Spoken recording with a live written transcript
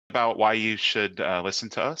about why you should listen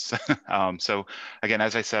to us. So again,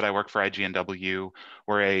 as I said, I work for IGNW.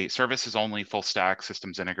 We're a services-only full-stack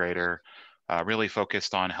systems integrator, really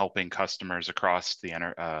focused on helping customers across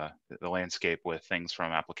the landscape with things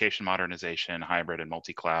from application modernization, hybrid and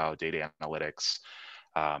multi-cloud, data analytics,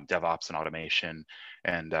 DevOps and automation.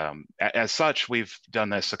 And as such, we've done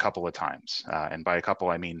this a couple of times. And by a couple,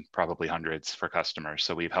 I mean probably hundreds for customers.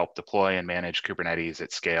 So we've helped deploy and manage Kubernetes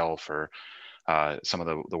at scale for some of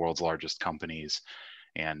the world's largest companies,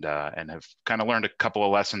 and have kind of learned a couple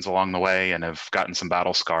of lessons along the way and have gotten some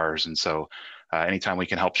battle scars. And so anytime we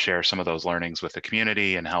can help share some of those learnings with the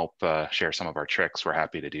community and help share some of our tricks, we're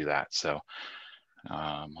happy to do that. So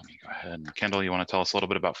let me go ahead. Kendall, you want to tell us a little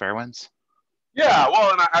bit about Fairwinds? Yeah,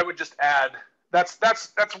 well, and I would just add that's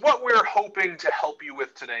what we're hoping to help you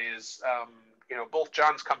with today is, both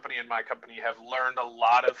John's company and my company have learned a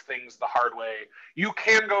lot of things the hard way. You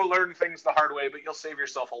can go learn things the hard way, but you'll save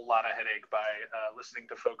yourself a lot of headache by listening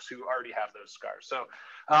to folks who already have those scars. So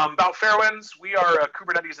about Fairwinds, we are a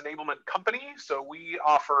Kubernetes enablement company. So we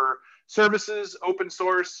offer services, open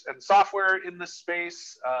source, and software in this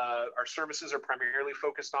space. Our services are primarily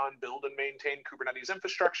focused on build and maintain Kubernetes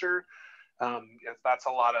infrastructure. That's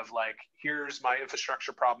a lot of like, here's my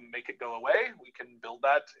infrastructure problem, make it go away. We can build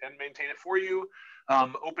that and maintain it for you.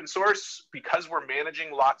 Open source, because we're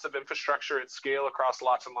managing lots of infrastructure at scale across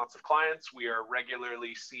lots and lots of clients, we are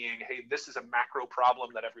regularly seeing, hey, this is a macro problem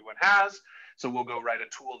that everyone has. So we'll go write a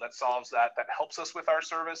tool that solves that helps us with our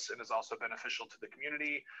service and is also beneficial to the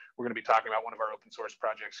community. We're going to be talking about one of our open source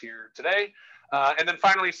projects here today. And then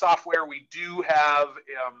finally, software, we do have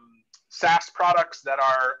SaaS products that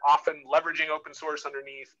are often leveraging open source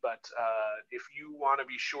underneath, but if you want to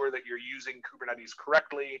be sure that you're using Kubernetes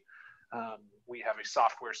correctly, we have a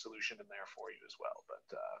software solution in there for you as well. But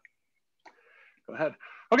go ahead.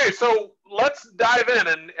 Okay, so let's dive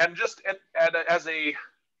in and just as a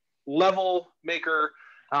level maker,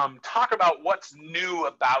 talk about what's new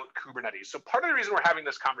about Kubernetes. So part of the reason we're having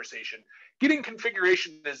this conversation, getting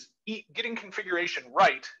configuration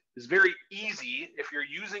right is very easy if you're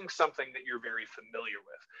using something that you're very familiar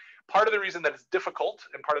with. Part of the reason that it's difficult,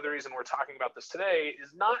 and part of the reason we're talking about this today,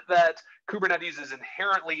 is not that Kubernetes is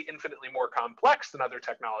inherently infinitely more complex than other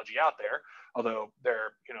technology out there, although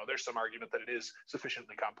there's some argument that it is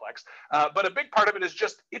sufficiently complex. But a big part of it is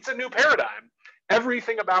just, it's a new paradigm.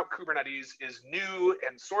 Everything about Kubernetes is new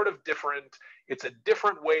and sort of different. It's a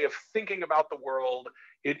different way of thinking about the world.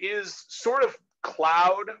 It is sort of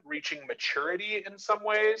cloud reaching maturity in some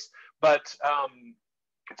ways, but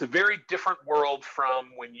it's a very different world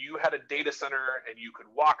from when you had a data center and you could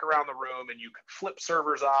walk around the room and you could flip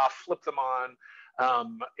servers off, flip them on.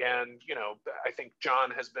 I think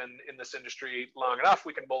John has been in this industry long enough.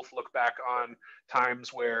 We can both look back on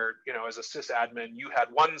times where, as a sysadmin, you had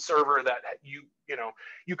one server that you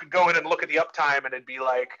could go in and look at the uptime and it'd be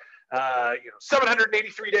like,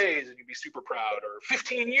 783 days and you'd be super proud, or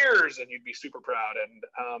 15 years and you'd be super proud.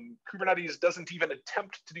 And Kubernetes doesn't even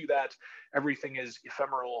attempt to do that. Everything is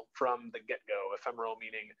ephemeral from the get-go, ephemeral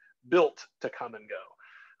meaning built to come and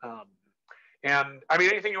go. And I mean,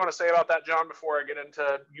 anything you want to say about that, John, before I get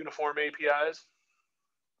into uniform APIs?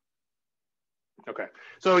 Okay,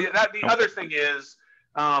 so the other thing is,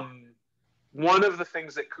 one of the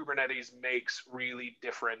things that Kubernetes makes really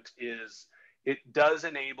different is it does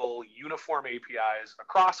enable uniform APIs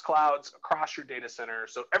across clouds, across your data center.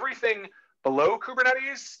 So everything below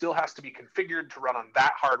Kubernetes still has to be configured to run on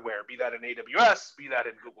that hardware, be that in AWS, be that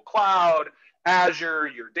in Google Cloud,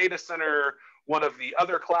 Azure, your data center, one of the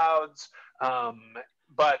other clouds.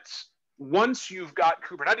 But once you've got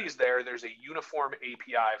Kubernetes there, there's a uniform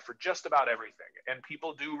API for just about everything. And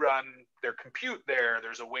people do run their compute there.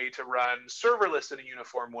 There's a way to run serverless in a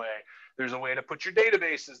uniform way. There's a way to put your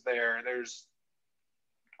databases there. There's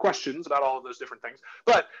questions about all of those different things.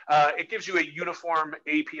 But it gives you a uniform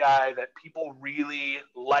API that people really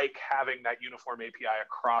like, having that uniform API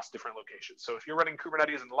across different locations. So if you're running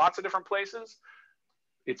Kubernetes in lots of different places,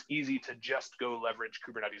 it's easy to just go leverage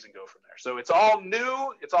Kubernetes and go from there. So it's all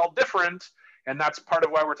new, it's all different, and that's part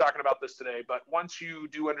of why we're talking about this today. But once you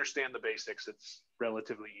do understand the basics, it's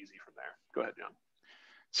relatively easy from there. Go ahead, John.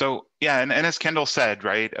 So yeah, and as Kendall said,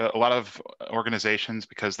 right, a lot of organizations,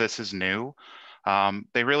 because this is new,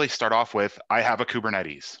 they really start off with, I have a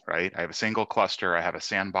Kubernetes, right? I have a single cluster, I have a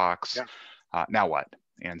sandbox, now what?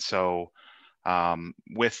 And so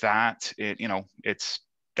with that, it's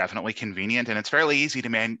definitely convenient, and it's fairly easy to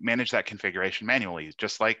manage that configuration manually,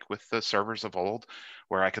 just like with the servers of old,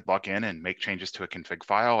 where I could log in and make changes to a config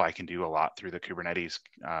file. I can do a lot through the Kubernetes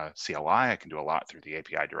CLI. I can do a lot through the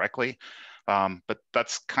API directly. But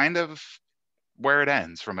that's kind of where it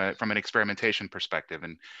ends from an experimentation perspective.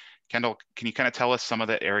 And Kendall, can you kind of tell us some of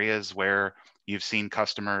the areas where you've seen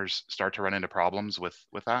customers start to run into problems with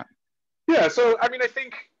that? Yeah, so I mean, I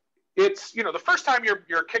think it's, the first time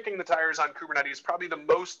you're kicking the tires on Kubernetes, probably the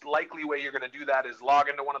most likely way you're going to do that is log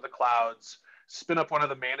into one of the clouds, spin up one of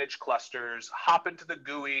the managed clusters, hop into the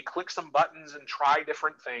GUI, click some buttons, and try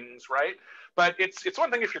different things, right? But it's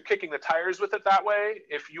one thing if you're kicking the tires with it that way.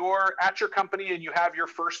 If you're at your company and you have your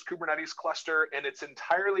first Kubernetes cluster and it's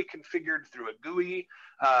entirely configured through a GUI,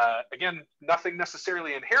 again, nothing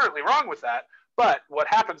necessarily inherently wrong with that. But what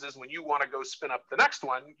happens is when you want to go spin up the next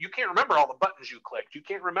one, you can't remember all the buttons you clicked. You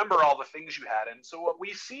can't remember all the things you had. And so what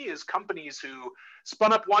we see is companies who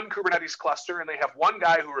spun up one Kubernetes cluster and they have one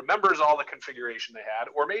guy who remembers all the configuration they had,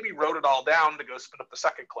 or maybe wrote it all down to go spin up the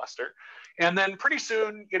second cluster. And then pretty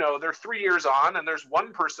soon, they're 3 years on and there's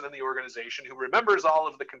one person in the organization who remembers all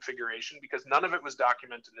of the configuration because none of it was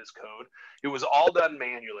documented as code. It was all done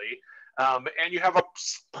manually. And you have a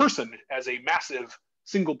person as a massive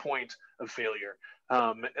single point of failure.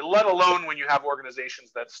 Let alone when you have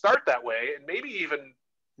organizations that start that way and maybe even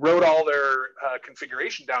wrote all their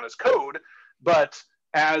configuration down as code, but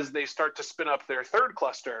as they start to spin up their third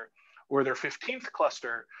cluster or their 15th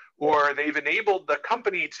cluster, or they've enabled the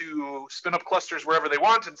company to spin up clusters wherever they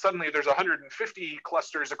want, and suddenly there's 150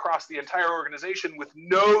 clusters across the entire organization with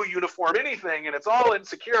no uniform anything, and it's all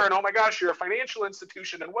insecure, and oh my gosh, you're a financial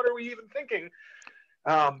institution, and what are we even thinking?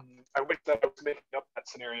 I wish that I was making up that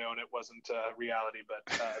scenario and it wasn't reality,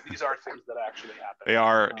 but these are things that actually happen. They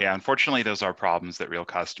are, yeah. Unfortunately, those are problems that real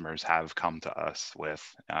customers have come to us with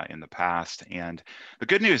in the past. And the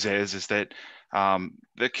good news is that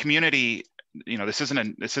the community, this isn't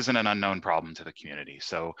an unknown problem to the community.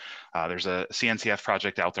 So there's a CNCF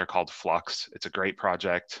project out there called Flux. It's a great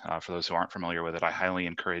project. For those who aren't familiar with it, I highly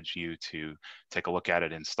encourage you to take a look at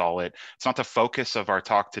it, install it. It's not the focus of our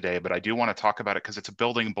talk today, but I do want to talk about it because it's a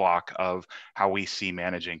building block of how we see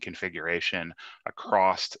managing configuration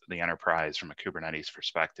across the enterprise from a Kubernetes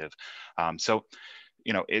perspective. So,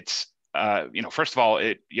 it's first of all,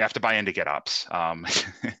 you have to buy into GitOps.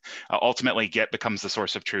 Ultimately, Git becomes the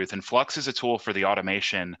source of truth, and Flux is a tool for the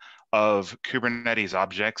automation of Kubernetes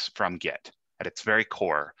objects from Git at its very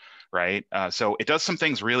core, right? So it does some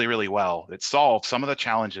things really, really well. It solves some of the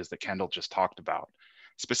challenges that Kendall just talked about.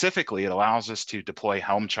 Specifically, it allows us to deploy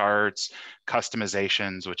Helm charts,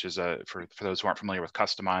 customizations, which is for those who aren't familiar with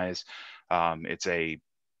Kustomize, it's a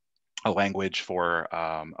language for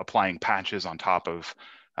applying patches on top of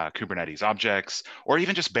Kubernetes objects, or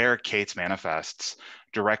even just bare K8s manifests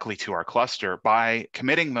directly to our cluster by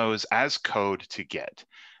committing those as code to Git.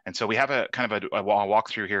 And so we have a kind of a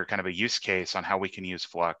walkthrough here, kind of a use case on how we can use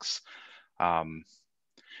Flux. And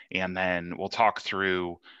then we'll talk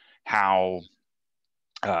through how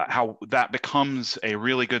that becomes a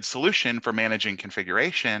really good solution for managing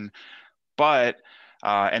configuration, but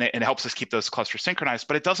and it helps us keep those clusters synchronized,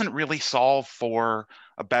 but it doesn't really solve for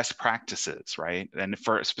best practices, right? And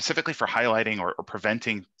specifically for highlighting or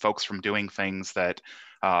preventing folks from doing things that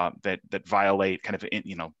violate kind of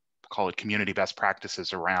call it community best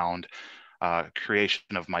practices around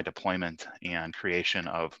creation of my deployment and creation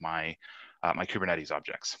of my my Kubernetes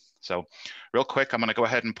objects. So real quick, I'm going to go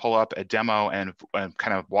ahead and pull up a demo and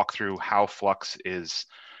kind of walk through how Flux is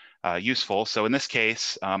useful. So in this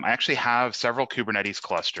case, I actually have several Kubernetes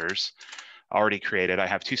clusters already created. I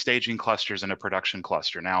have 2 staging clusters and a production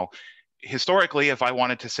cluster. Now, historically, if I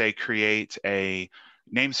wanted to say create a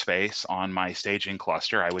namespace on my staging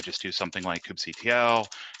cluster, I would just do something like kubectl,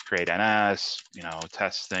 create ns,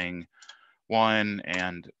 testing 1,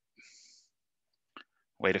 and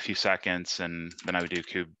wait a few seconds, and then I would do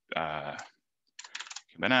kubeNS,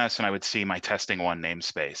 and I would see my testing 1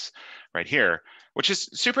 namespace right here, which is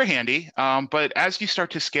super handy. But as you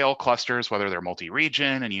start to scale clusters, whether they're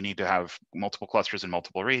multi-region and you need to have multiple clusters in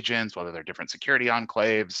multiple regions, whether they're different security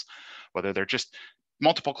enclaves, whether they're just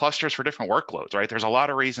multiple clusters for different workloads, right? There's a lot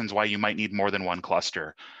of reasons why you might need more than one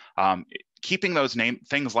cluster. Keeping those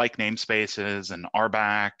things like namespaces and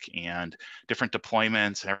RBAC and different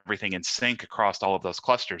deployments and everything in sync across all of those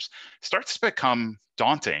clusters starts to become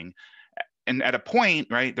daunting. And at a point,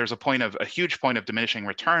 right, there's a huge point of diminishing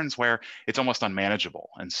returns where it's almost unmanageable.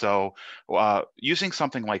 And so using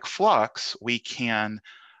something like Flux, we can,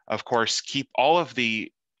 of course, keep all of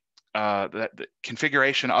the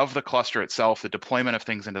configuration of the cluster itself, the deployment of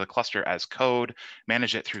things into the cluster as code,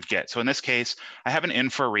 manage it through Git. So in this case, I have an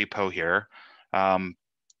infra repo here,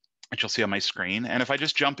 which you'll see on my screen. And if I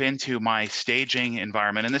just jump into my staging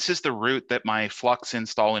environment, and this is the route that my Flux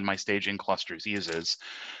install in my staging clusters uses,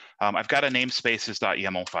 I've got a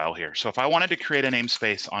namespaces.yaml file here. So if I wanted to create a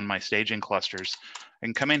namespace on my staging clusters, I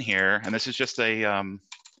can come in here, and this is just a, I'm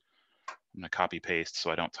gonna copy paste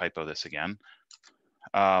so I don't typo this again.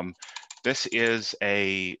 This is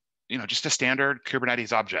a, just a standard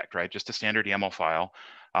Kubernetes object, right? Just a standard YAML file.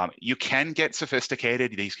 You can get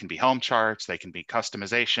sophisticated. These can be Helm charts, they can be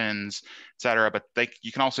customizations, etc. But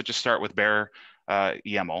you can also just start with bare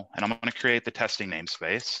YAML. And I'm going to create the testing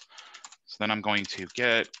namespace. So then I'm going to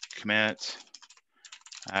git commit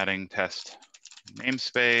adding test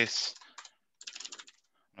namespace.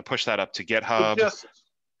 I'm going to push that up to GitHub.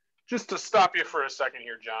 Just to stop you for a second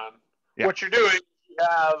here, John. Yeah. What you're doing, you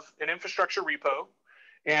have an infrastructure repo,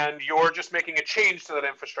 and you're just making a change to that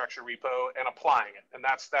infrastructure repo and applying it. And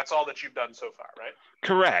that's all that you've done so far, right?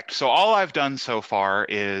 Correct. So all I've done so far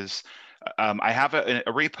is I have a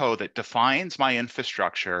repo that defines my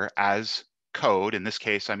infrastructure as code. In this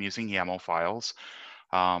case, I'm using YAML files.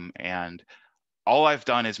 And all I've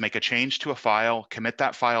done is make a change to a file, commit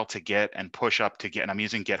that file to Git, and push up to Git. And I'm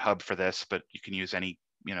using GitHub for this, but you can use any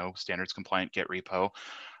standards compliant Git repo.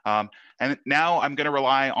 And now I'm going to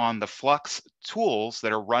rely on the Flux tools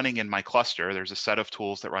that are running in my cluster. There's a set of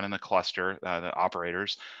tools that run in the cluster, the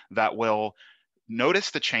operators, that will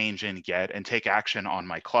notice the change in Git and take action on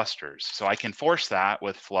my clusters. So I can force that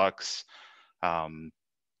with Flux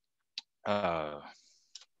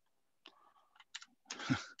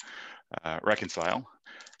reconcile.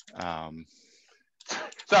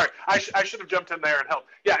 Sorry, I should have jumped in there and helped.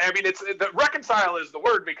 Yeah, I mean, the reconcile is the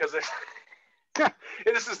word because this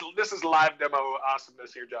is live demo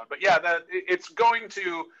awesomeness here, John. But yeah, it's going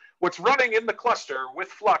to, what's running in the cluster with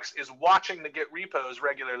Flux is watching the Git repos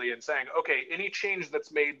regularly and saying, okay, any change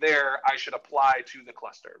that's made there, I should apply to the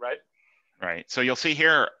cluster, right? Right. So you'll see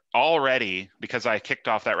here already, because I kicked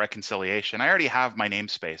off that reconciliation, I already have my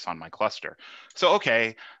namespace on my cluster. So,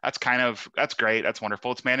 okay, that's great. That's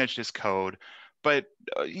wonderful. It's managed as code. But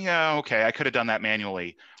yeah, okay, I could have done that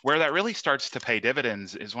manually. Where that really starts to pay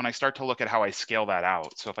dividends is when I start to look at how I scale that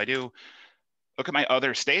out. So if I do look at my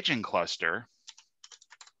other staging cluster,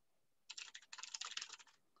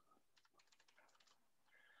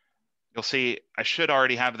 you'll see I should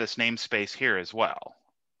already have this namespace here as well,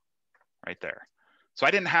 right there. So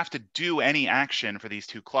I didn't have to do any action for these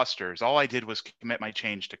two clusters. All I did was commit my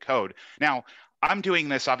change to code. Now, I'm doing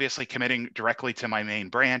this obviously committing directly to my main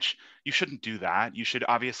branch. You shouldn't do that. You should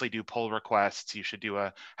obviously do pull requests. You should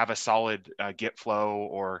have a solid Git flow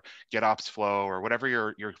or GitOps flow or whatever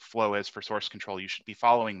your flow is for source control. You should be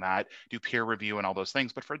following that, do peer review and all those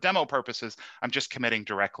things. But for demo purposes, I'm just committing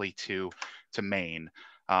directly to main.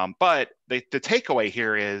 But the takeaway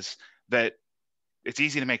here is that it's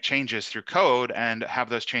easy to make changes through code and have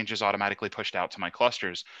those changes automatically pushed out to my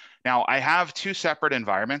clusters. Now, I have two separate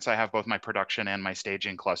environments. I have both my production and my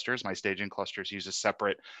staging clusters. My staging clusters use a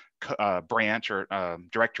separate branch or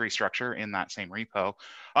directory structure in that same repo,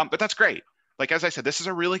 but that's great. Like, as I said, this is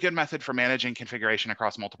a really good method for managing configuration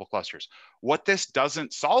across multiple clusters. What this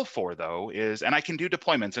doesn't solve for, though, is, and I can do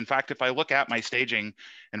deployments. In fact, if I look at my staging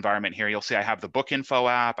environment here, you'll see I have the book info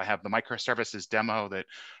app. I have the microservices demo that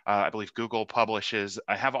I believe Google publishes.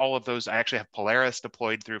 I have all of those. I actually have Polaris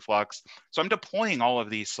deployed through Flux. So I'm deploying all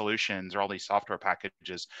of these solutions or all these software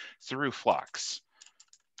packages through Flux.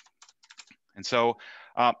 And so,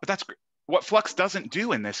 but that's what Flux doesn't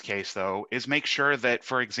do in this case, though, is make sure that,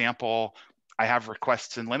 for example, I have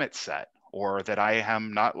requests and limits set, or that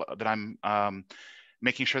I'm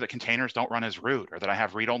making sure that containers don't run as root, or that I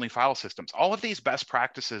have read-only file systems. All of these best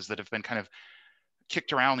practices that have been kind of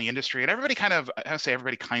kicked around the industry, and everybody kind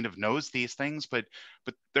of knows these things, but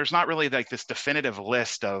there's not really like this definitive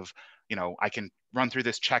list of, I can run through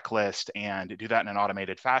this checklist and do that in an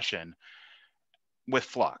automated fashion with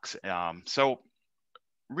Flux. So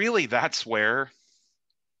really, that's where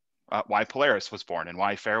why Polaris was born and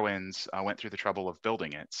why Fairwinds went through the trouble of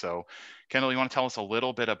building it. So, Kendall, you want to tell us a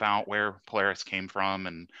little bit about where Polaris came from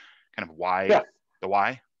and kind of why the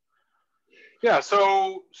why? Yeah.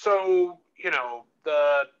 So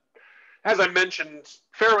as I mentioned,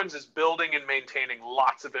 Fairwinds is building and maintaining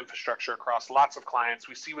lots of infrastructure across lots of clients.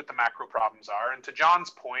 We see what the macro problems are, and to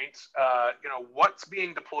John's point, what's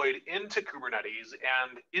being deployed into Kubernetes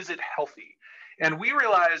and is it healthy? And we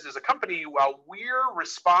realized as a company, while we're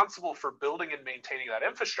responsible for building and maintaining that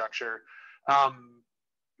infrastructure,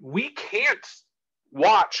 we can't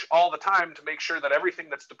watch all the time to make sure that everything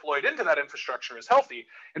that's deployed into that infrastructure is healthy.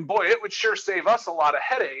 And boy, it would sure save us a lot of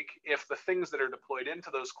headache if the things that are deployed into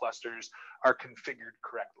those clusters are configured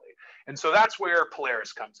correctly. And so that's where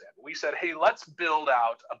Polaris comes in. We said, hey, let's build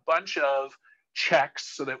out a bunch of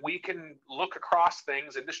checks so that we can look across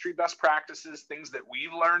things, industry best practices, things that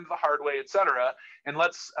we've learned the hard way, et cetera. And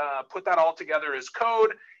let's put that all together as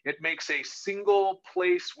code. It makes a single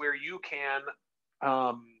place where you can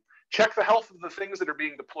check the health of the things that are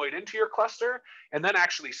being deployed into your cluster, and then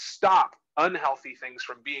actually stop unhealthy things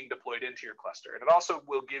from being deployed into your cluster. And it also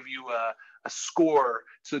will give you a score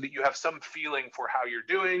so that you have some feeling for how you're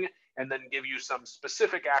doing, and then give you some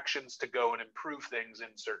specific actions to go and improve things in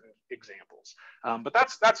certain examples. But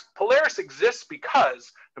that's Polaris exists because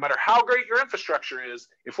no matter how great your infrastructure is,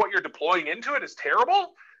 if what you're deploying into it is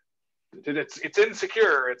terrible, it's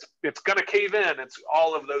insecure, it's going to cave in, it's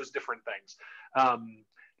all of those different things.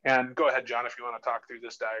 And go ahead, John, if you want to talk through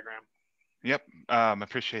this diagram. Yep,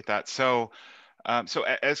 appreciate that. So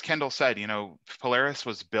as Kendall said, Polaris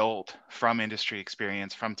was built from industry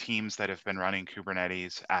experience, from teams that have been running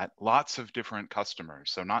Kubernetes at lots of different customers.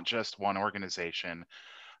 So not just one organization.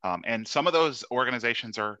 And some of those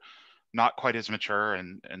organizations are not quite as mature,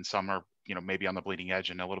 and some are, maybe on the bleeding edge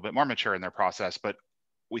and a little bit more mature in their process, but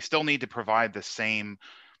we still need to provide the same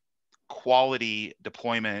quality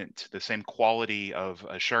deployment, the same quality of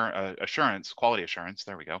assurance, quality assurance,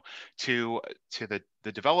 there we go, to the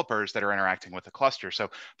developers that are interacting with the cluster. So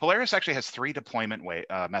Polaris actually has 3 deployment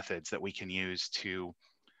methods that we can use to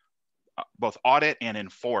both audit and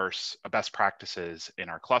enforce best practices in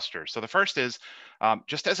our cluster. So the first is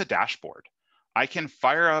just as a dashboard. I can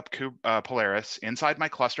fire up Polaris inside my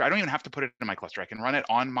cluster. I don't even have to put it in my cluster. I can run it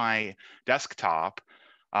on my desktop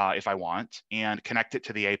if I want, and connect it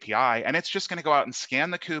to the API. And it's just going to go out and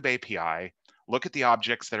scan the Kube API, look at the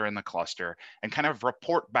objects that are in the cluster, and kind of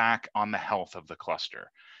report back on the health of the cluster.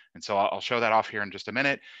 And so I'll show that off here in just a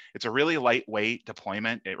minute. It's a really lightweight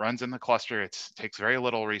deployment. It runs in the cluster. It takes very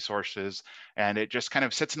little resources, and it just kind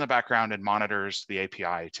of sits in the background and monitors the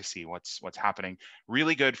API to see what's happening.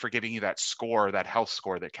 Really good for giving you that score, that health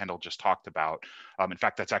score that Kendall just talked about. In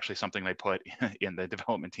fact, that's actually something they put in the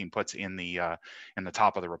development team puts in the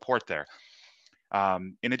top of the report there.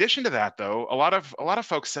 In addition to that, though, a lot of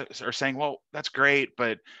folks are saying, well, that's great,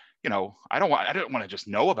 but I don't want to just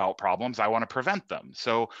know about problems. I want to prevent them.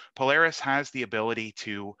 So Polaris has the ability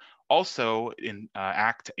to also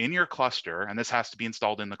act in your cluster, and this has to be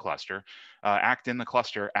installed in the cluster, act in the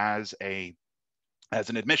cluster as an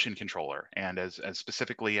admission controller, and as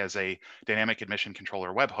specifically as a dynamic admission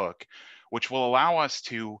controller webhook, which will allow us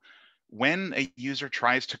to, when a user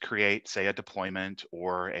tries to create, say, a deployment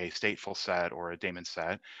or a stateful set or a daemon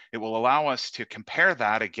set, it will allow us to compare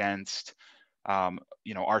that against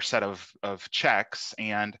our set of checks.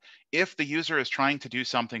 And if the user is trying to do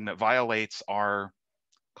something that violates our,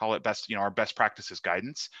 call it best, our best practices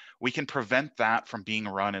guidance, we can prevent that from being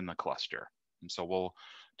run in the cluster. And so we'll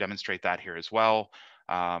demonstrate that here as well.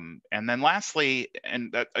 And then lastly,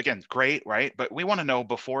 and that again, great, right? But we want to know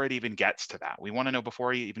before it even gets to that. We want to know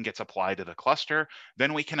before it even gets applied to the cluster.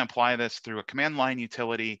 Then we can apply this through a command line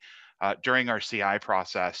utility during our CI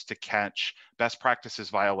process to catch best practices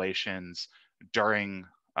violations during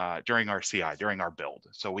our CI, during our build.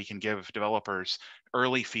 So we can give developers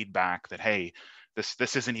early feedback that, hey,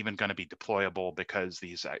 this isn't even going to be deployable because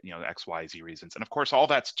these X, Y, Z reasons. And of course, all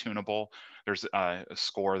that's tunable. There's a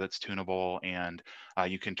score that's tunable, and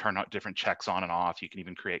you can turn out different checks on and off. You can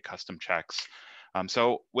even create custom checks.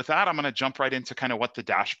 So with that, I'm going to jump right into kind of what the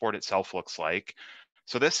dashboard itself looks like.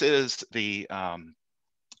 So this is the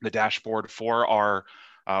dashboard for our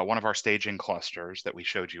one of our staging clusters that we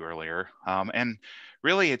showed you earlier. And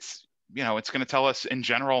really, it's going to tell us in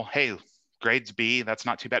general, hey, grades B, that's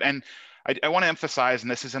not too bad. And I want to emphasize,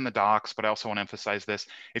 and this is in the docs, but I also want to emphasize this.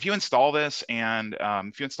 If you install this, and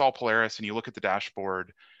if you install Polaris and you look at the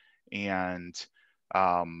dashboard, and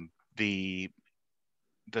the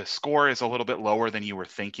score is a little bit lower than you were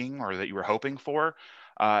thinking or that you were hoping for,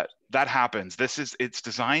 that happens. It's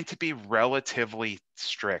designed to be relatively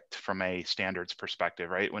strict from a standards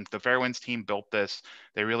perspective, right? When the Fairwinds team built this,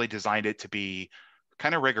 they really designed it to be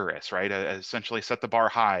kind of rigorous, right? Essentially set the bar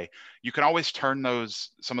high. You can always turn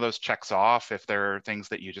some of those checks off if there are things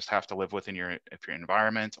that you just have to live with in your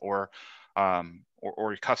environment, or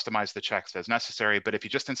customize the checks as necessary. But if you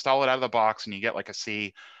just install it out of the box and you get like a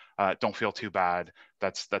C, don't feel too bad.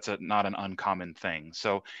 That's not an uncommon thing.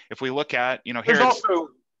 So if we look at, here, there's also,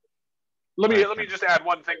 let me just add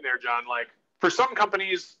one thing there, John. Like, for some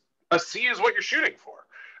companies, a C is what you're shooting for.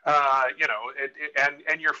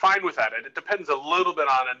 And you're fine with that. And it depends a little bit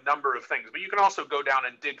on a number of things, but you can also go down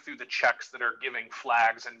and dig through the checks that are giving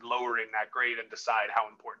flags and lowering that grade and decide how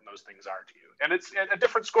important those things are to you. And a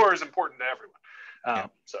different score is important to everyone. Yeah.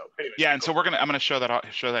 So anyway, Yeah, and cool. so I'm going to show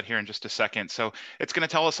that here in just a second. So it's going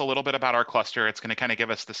to tell us a little bit about our cluster. It's going to kind of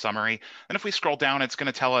give us the summary. And if we scroll down, it's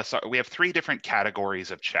going to tell us we have 3 different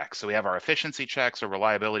categories of checks. So we have our efficiency checks, our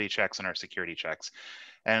reliability checks, and our security checks.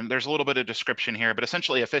 And there's a little bit of description here, but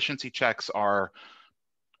essentially efficiency checks are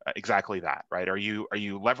exactly that, right? Are you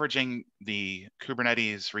leveraging the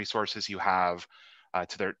Kubernetes resources you have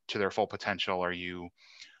to their full potential? Are you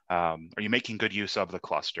making good use of the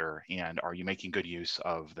cluster, and are you making good use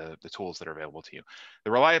of the tools that are available to you?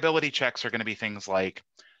 The reliability checks are going to be things like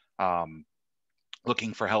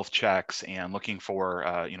looking for health checks and looking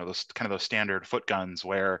for those standard foot guns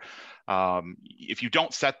where if you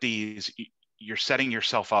don't set these, you're setting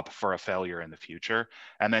yourself up for a failure in the future.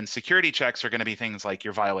 And then security checks are going to be things like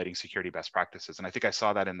you're violating security best practices. And I think I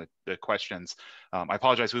saw that in the questions. I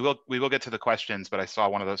apologize. We will get to the questions, but I saw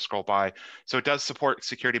one of those scroll by. So it does support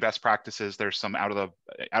security best practices. There's some out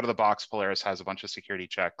of the box. Polaris has a bunch of security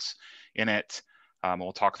checks in it.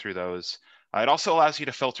 We'll talk through those. It also allows you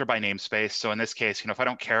to filter by namespace. So in this case, if I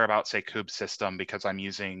don't care about, say, kube system because I'm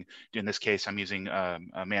using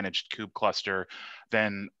a managed kube cluster,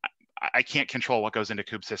 then I can't control what goes into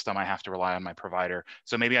kube system. I have to rely on my provider.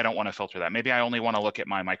 So maybe I don't want to filter that. Maybe I only want to look at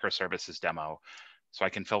my microservices demo. So I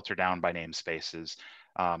can filter down by namespaces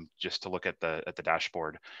just to look at the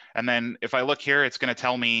dashboard. And then if I look here, it's going to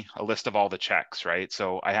tell me a list of all the checks, right?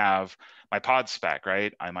 So I have my pod spec,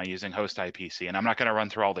 right? Am I using host IPC? And I'm not going to run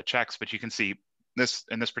through all the checks, but you can see this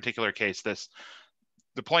in this particular case, this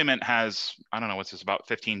deployment has, I don't know, what's this, about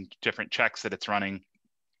 15 different checks that it's running.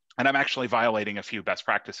 And I'm actually violating a few best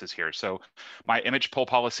practices here. So my image pull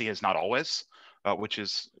policy is not always, which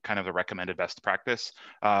is kind of the recommended best practice.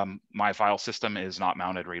 My file system is not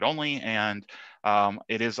mounted read-only, and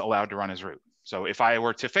it is allowed to run as root. So if I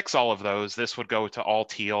were to fix all of those, this would go to all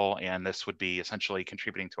teal, and this would be essentially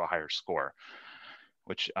contributing to a higher score,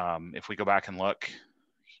 which if we go back and look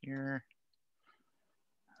here,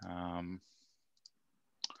 I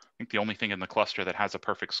think the only thing in the cluster that has a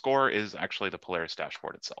perfect score is actually the Polaris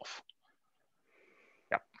dashboard itself.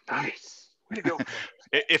 Yep. Nice. Way to go.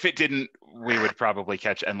 If it didn't, we would probably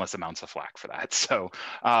catch endless amounts of flack for that. So,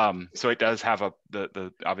 so it does have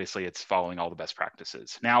obviously it's following all the best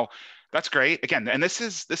practices. Now, that's great. Again, and this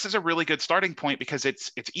is a really good starting point because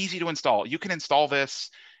it's easy to install. You can install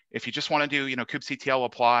this if you just want to do kubectl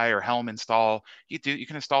apply or Helm install. You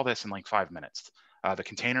can install this in like 5 minutes. The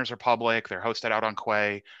containers are public. They're hosted out on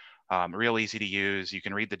Quay. Real easy to use. You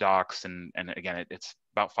can read the docs, and again, it's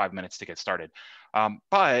about 5 minutes to get started.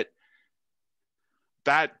 But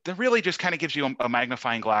that really just kind of gives you a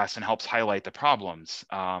magnifying glass and helps highlight the problems.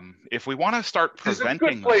 If we want to start preventing,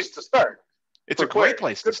 it's a good place to start. It's a great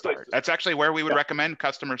place to start. That's actually where we would recommend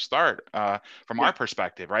customers start from our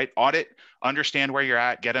perspective, right? Audit, understand where you're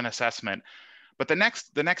at, get an assessment. But the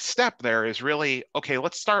next step there is really, okay,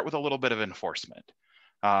 let's start with a little bit of enforcement.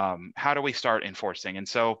 How do we start enforcing? And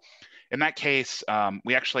so in that case,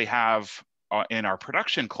 we actually have in our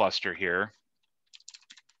production cluster here,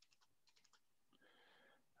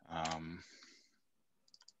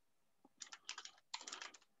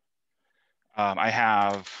 I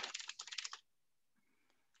have,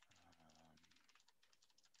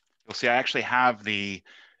 you'll see I actually have the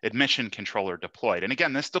admission controller deployed. And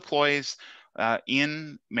again, this deploys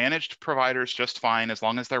in managed providers just fine as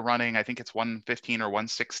long as they're running. I think it's 115 or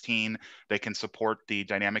 116. They can support the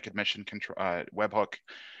dynamic admission control webhook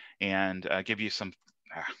and give you some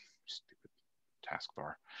stupid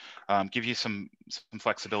taskbar. Give you some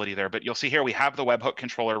flexibility there. But you'll see here we have the webhook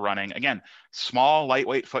controller running. Again, small,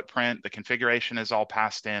 lightweight footprint. The configuration is all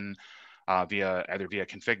passed in either via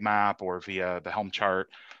config map or via the Helm chart.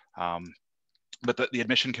 But the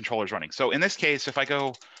admission controller is running. So in this case, if I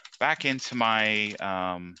go back into my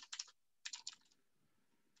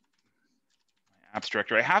apps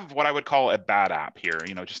directory, I have what I would call a bad app here.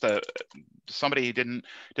 Just somebody who didn't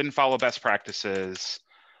follow best practices.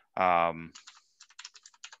 We're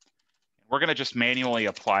going to just manually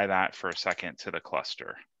apply that for a second to the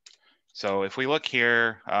cluster. So if we look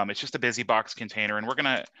here, it's just a BusyBox container, and we're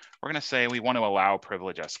gonna say we want to allow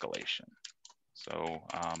privilege escalation. So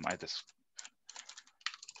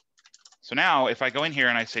So now if I go in here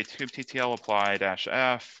and I say kubectl apply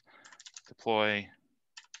 -f deploy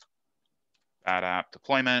bad app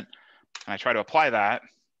deployment, and I try to apply that,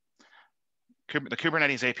 the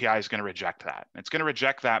Kubernetes API is going to reject that. It's going to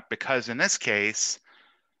reject that because in this case,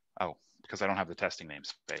 because I don't have the testing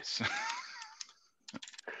namespace.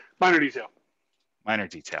 Minor detail. Minor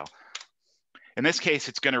detail. In this case,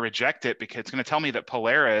 it's going to reject it because it's going to tell me that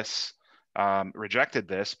Polaris rejected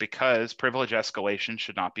this because privilege escalation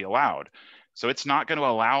should not be allowed. So it's not going to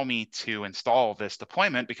allow me to install this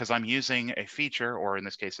deployment because I'm using a feature, or in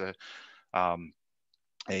this case, a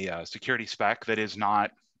security spec that is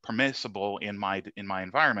not permissible in my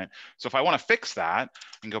environment. So if I want to fix that,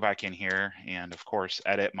 I can go back in here and, of course,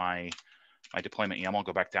 edit my deployment YAML,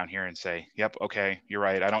 go back down here and say, yep, okay, you're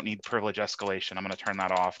right. I don't need privilege escalation. I'm going to turn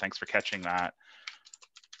that off. Thanks for catching that.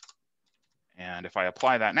 And if I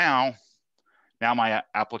apply that now my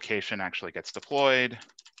application actually gets deployed.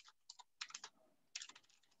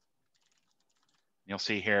 You'll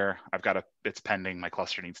see here, it's pending. My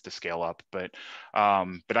cluster needs to scale up, but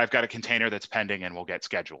I've got a container that's pending and will get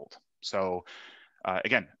scheduled. So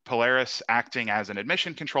again, Polaris acting as an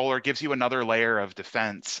admission controller gives you another layer of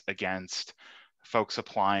defense against folks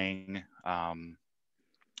applying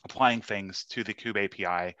things to the Kube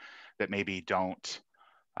API that maybe don't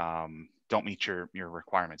meet your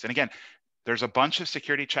requirements. And again, there's a bunch of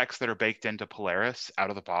security checks that are baked into Polaris out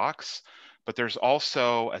of the box, but there's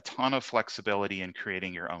also a ton of flexibility in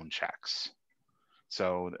creating your own checks.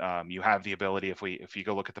 So you have the ability, if you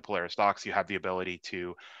go look at the Polaris docs, you have the ability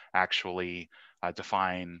to actually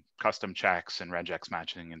define custom checks and regex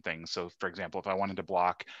matching and things. So for example, if I wanted to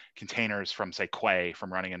block containers from, say, Quay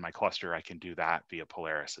from running in my cluster, I can do that via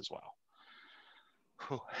Polaris as well.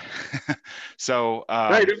 So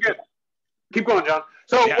right, you're good. Keep going, John.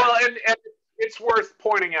 So, yeah. well, and it's worth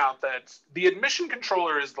pointing out that the admission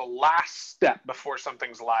controller is the last step before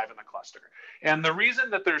something's live in the cluster. And the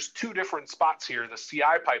reason that there's two different spots here, the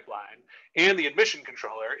CI pipeline and the admission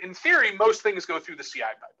controller, in theory, most things go through the CI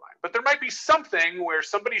pipeline. But there might be something where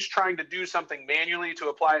somebody's trying to do something manually to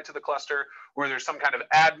apply it to the cluster, or there's some kind of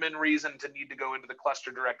admin reason to need to go into the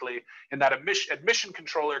cluster directly. And that admission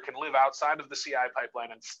controller can live outside of the CI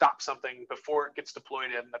pipeline and stop something before it gets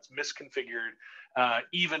deployed in that's misconfigured,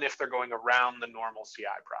 even if they're going around the normal CI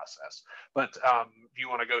process. But do you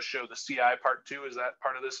want to go show the CI part too? Is that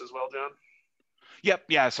part of this as well, John? Yep.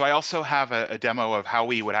 Yeah. So I also have a demo of how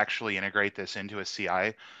we would actually integrate this into a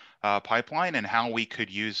CI pipeline and how we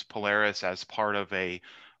could use Polaris as part of a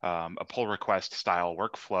pull request style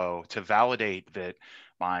workflow to validate that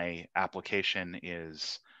my application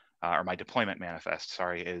is or my deployment manifest,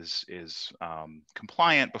 sorry, is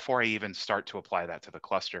compliant before I even start to apply that to the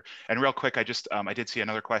cluster. And real quick, I did see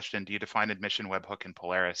another question. Do you define admission webhook in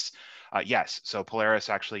Polaris? Yes. So Polaris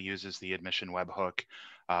actually uses the admission webhook.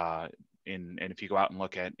 And if you go out and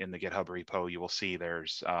look at in the GitHub repo, you will see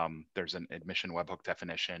there's an admission webhook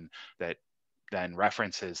definition that then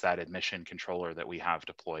references that admission controller that we have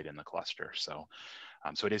deployed in the cluster. So,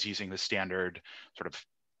 so it is using the standard sort of,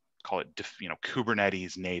 call it,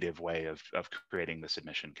 Kubernetes native way of creating this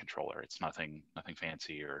admission controller. It's nothing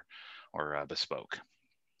fancy or bespoke.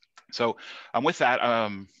 So with that,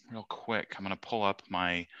 real quick, I'm going to pull up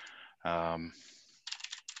my.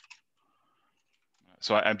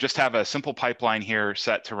 So I just have a simple pipeline here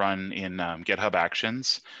set to run in GitHub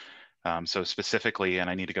Actions. So specifically, and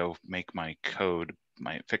I need to go make my code,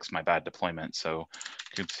 fix my bad deployment. So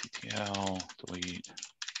kubectl delete.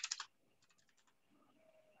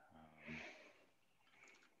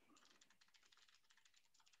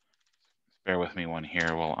 Bear with me one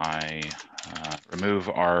here while I remove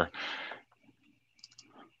our.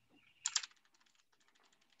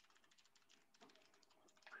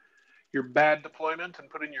 Your bad deployment and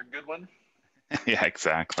put in your good one. Yeah,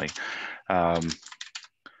 exactly.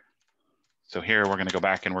 So here we're going to go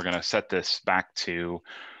back and we're going to set this back to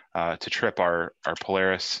trip our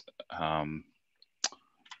Polaris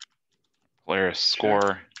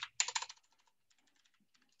score.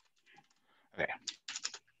 Okay.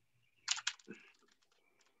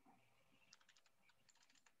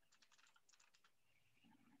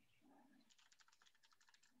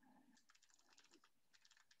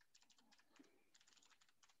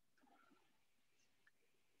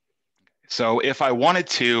 So if I wanted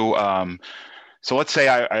to, so let's say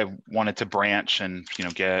I wanted to branch and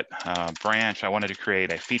get branch. I wanted to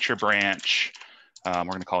create a feature branch. We're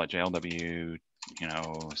going to call it JLW,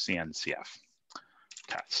 CNCF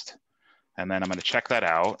test, and then I'm going to check that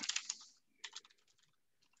out.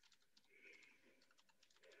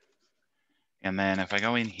 And then if I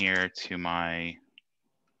go in here to my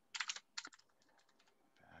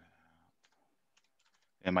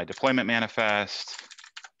deployment manifest,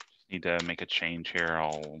 need to make a change here.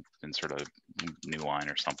 I'll insert a new line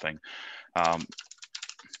or something. So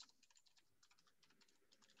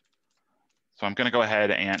I'm going to go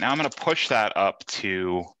ahead and now I'm going to push that up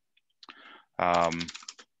to a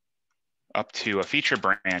feature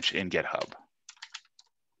branch in GitHub.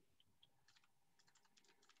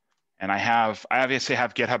 And I obviously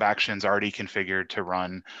have GitHub Actions already configured to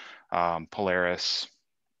run Polaris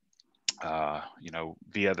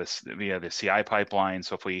via the CI pipeline.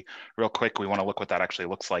 So if we real quick, we want to look what that actually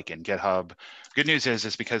looks like in GitHub. Good news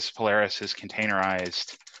is because Polaris is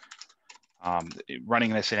containerized,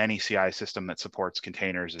 running this in any CI system that supports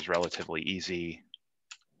containers is relatively easy.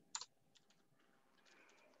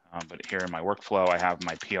 But here in my workflow, I have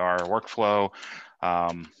my PR workflow.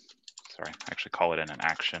 Sorry, I actually call it in an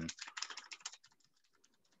action.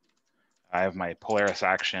 I have my Polaris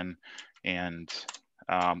action, and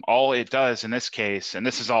all it does in this case, and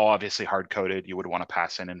this is all obviously hard-coded, you would want to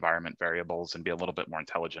pass in environment variables and be a little bit more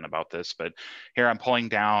intelligent about this, but here I'm pulling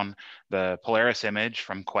down the Polaris image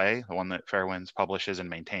from Quay, the one that Fairwinds publishes and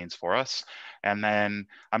maintains for us, and then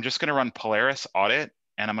I'm just going to run Polaris audit,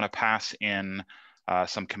 and I'm going to pass in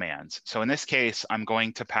some commands. So in this case, I'm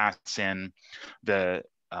going to pass in the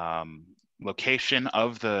location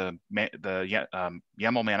of the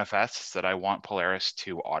YAML manifests that I want Polaris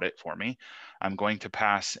to audit for me. I'm going to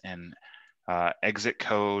pass an exit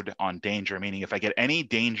code on danger, meaning if I get any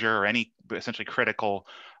danger or any essentially critical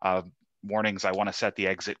warnings, I want to set the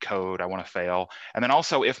exit code, I want to fail. And then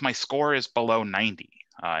also if my score is below 90,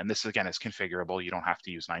 and this again is configurable, you don't have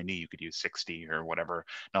to use 90, you could use 60 or whatever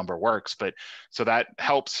number works, but so that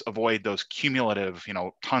helps avoid those cumulative,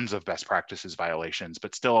 tons of best practices violations,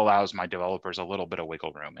 but still allows my developers a little bit of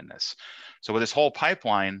wiggle room in this. So with this whole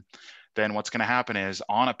pipeline, then what's going to happen is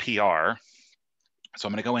on a PR, so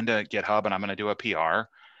I'm going to go into GitHub and I'm going to do a PR,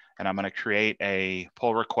 and I'm going to create a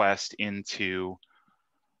pull request into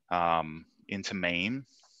main.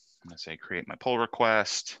 I'm going to say create my pull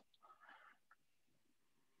request.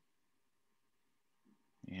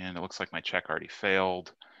 And it looks like my check already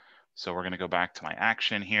failed. So we're going to go back to my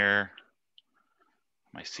action here,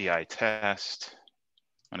 my CI test.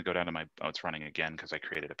 I'm going to go down to my, it's running again because I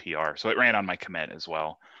created a PR. So it ran on my commit as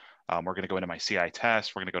well. We're going to go into my CI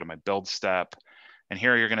test. We're going to go to my build step. And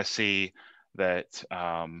here you're going to see that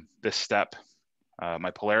this step,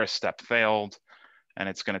 my Polaris step failed. And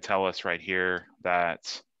it's going to tell us right here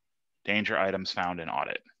that danger items found in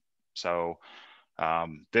audit. So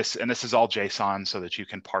this is all JSON so that you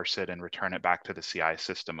can parse it and return it back to the CI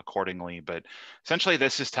system accordingly. But essentially,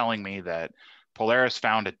 this is telling me that Polaris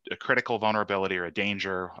found a critical vulnerability or a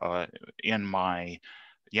danger in my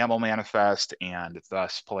YAML manifest, and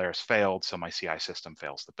thus Polaris failed, so my CI system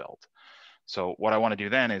fails the build. So what I want to do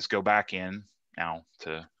then is go back in now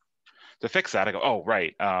to fix that. I go, oh,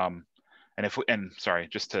 right. And sorry,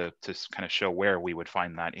 just to kind of show where we would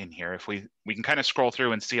find that in here, if we can kind of scroll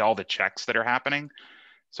through and see all the checks that are happening.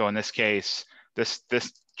 So in this case, this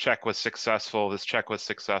check was successful, this check was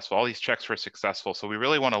successful, all these checks were successful. So we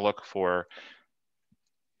really want to look for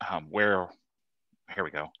here we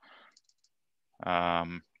go.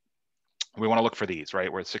 We want to look for these,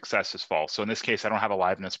 right, where success is false. So in this case, I don't have a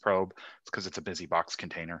liveness probe. It's because it's a busy box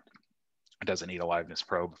container. It doesn't need a liveness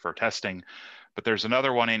probe for testing. But there's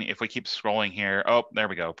another one in, if we keep scrolling here, oh, there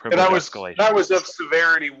we go, privilege escalation. That was of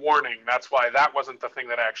severity warning. That's why that wasn't the thing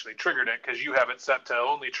that actually triggered it, because you have it set to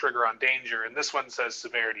only trigger on danger, and this one says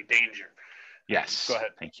severity danger. Yes. Go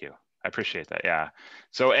ahead. Thank you. I appreciate that. Yeah.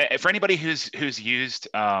 So for anybody who's used,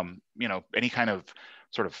 any kind of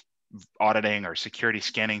sort of auditing or security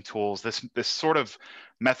scanning tools, this sort of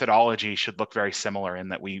methodology should look very similar in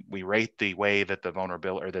that we rate the way that the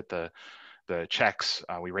vulnerability or that the checks,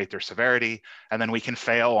 we rate their severity, and then we can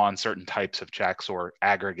fail on certain types of checks or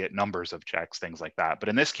aggregate numbers of checks, things like that. But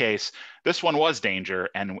in this case, this one was danger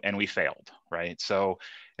and we failed, right? So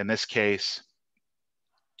in this case,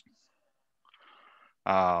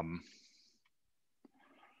 we'll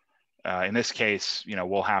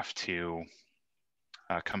have to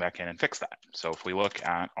come back in and fix that. So if we look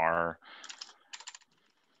at our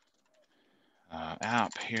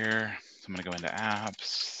app here, so I'm going to go into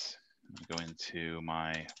apps. I'm going to go into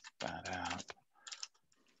my bad app.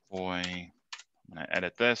 Boy, I'm going to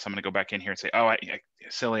edit this. I'm going to go back in here and say, oh,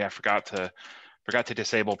 silly, I forgot to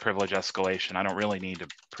disable privilege escalation. I don't really need to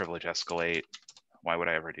privilege escalate. Why would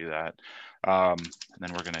I ever do that? And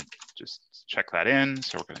then we're going to just check that in.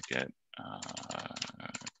 So we're going to get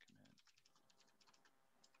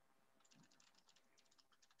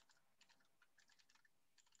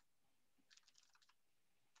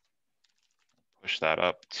push that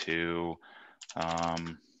up to,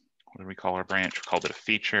 what do we call our branch? We called it a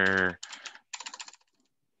feature,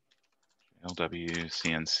 LW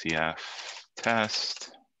CNCF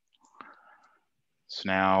test. So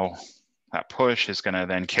now that push is going to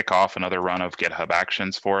then kick off another run of GitHub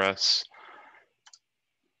actions for us.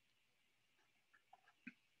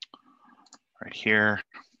 Right here.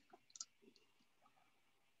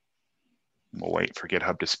 We'll wait for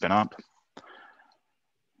GitHub to spin up.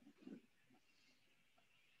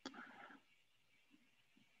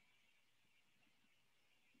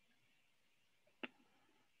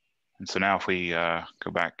 And so now if we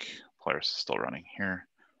go back, Polaris is still running here.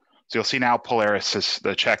 So you'll see now Polaris,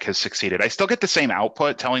 the check has succeeded. I still get the same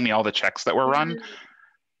output telling me all the checks that were run,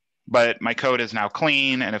 but my code is now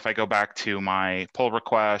clean. And if I go back to my pull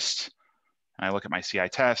request and I look at my CI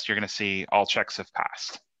test, you're going to see all checks have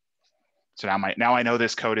passed. So now I know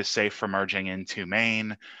this code is safe for merging into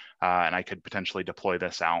main, and I could potentially deploy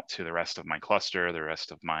this out to the rest of my cluster, the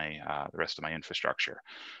rest of my infrastructure.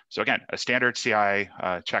 So again, a standard CI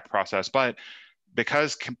check process, but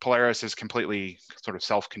because Polaris is completely sort of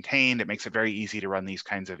self-contained, it makes it very easy to run these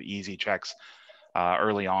kinds of easy checks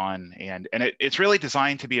early on. And it's really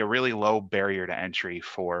designed to be a really low barrier to entry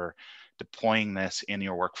for deploying this in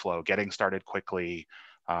your workflow, getting started quickly,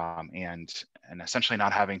 and essentially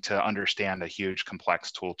not having to understand a huge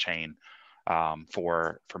complex tool chain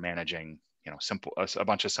for managing a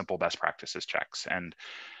bunch of simple best practices checks. And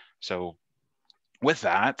so with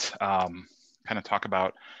that, kind of talk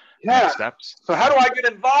about next steps. So how do I get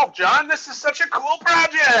involved, John? This is such a cool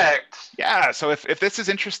project. Yeah. So if this is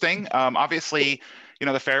interesting, obviously,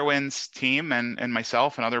 the Fairwinds team and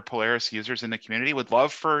myself and other Polaris users in the community would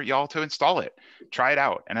love for y'all to install it, try it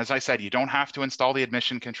out. And as I said, you don't have to install the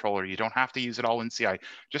admission controller. You don't have to use it all in CI.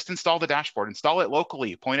 Just install the dashboard, install it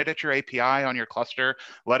locally, point it at your API on your cluster,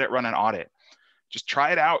 let it run an audit. Just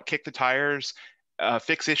try it out, kick the tires.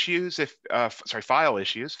 Fix issues file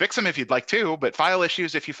issues. Fix them if you'd like to, but file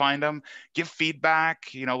issues if you find them. Give feedback.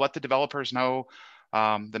 Let the developers know,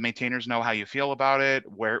 the maintainers know how you feel about it,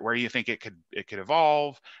 where you think it could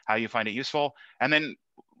evolve, how you find it useful, and then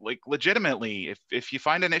legitimately, if you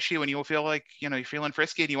find an issue and you feel like you're feeling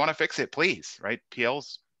frisky and you want to fix it, please, right?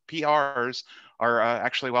 PRs are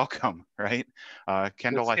actually welcome, right?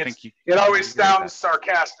 Kendall, I think it always sounds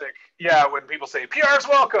sarcastic. Yeah, when people say PRs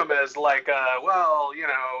welcome, as like, well,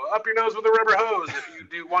 up your nose with a rubber hose. If you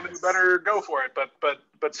do want to do better, go for it.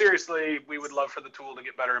 But seriously, we would love for the tool to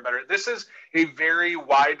get better and better. This is a very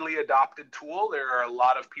widely adopted tool. There are a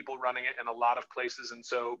lot of people running it in a lot of places, and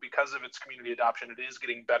so because of its community adoption, it is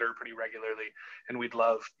getting better pretty regularly. And we'd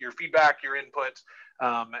love your feedback, your input,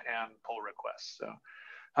 and pull requests.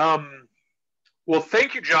 So. Well,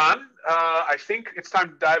 thank you, John. I think it's time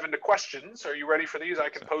to dive into questions. Are you ready for these? I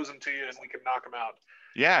can pose them to you and we can knock them out.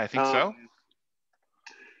 Yeah, I think so.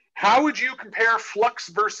 How would you compare Flux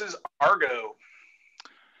versus Argo?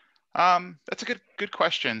 That's a good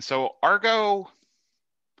question. So Argo,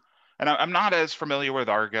 and I'm not as familiar with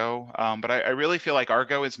Argo, but I really feel like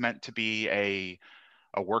Argo is meant to be a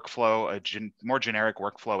workflow, more generic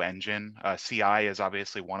workflow engine. CI is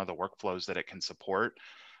obviously one of the workflows that it can support,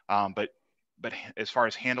 but as far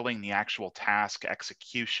as handling the actual task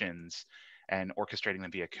executions and orchestrating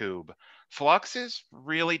them via Kube, Flux is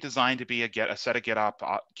really designed to be a set of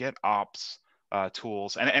GitOps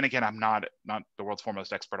tools. And again, I'm not the world's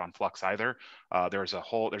foremost expert on Flux either. There's a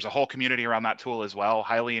whole community around that tool as well.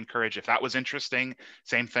 Highly encourage, if that was interesting,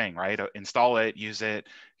 same thing, right? Install it, use it,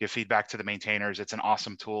 give feedback to the maintainers. It's an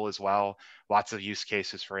awesome tool as well. Lots of use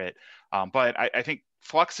cases for it. But I think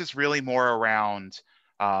Flux is really more around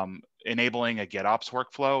enabling a GitOps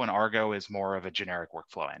workflow, and Argo is more of a generic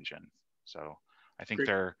workflow engine. So I think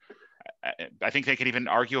they could even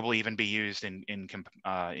arguably be used in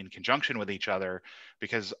conjunction with each other,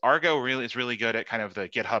 because Argo is really good at kind of the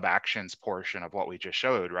GitHub Actions portion of what we just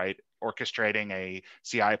showed, right? Orchestrating a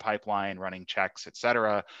CI pipeline, running checks,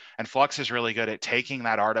 etc. And Flux is really good at taking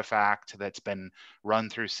that artifact that's been run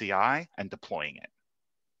through CI and deploying it.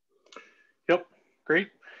 Yep, great.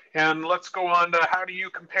 And let's go on to, how do you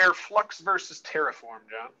compare Flux versus Terraform,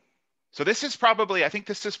 John? So this is probably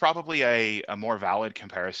a more valid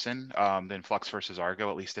comparison than Flux versus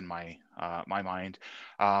Argo, at least in my mind.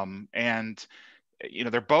 And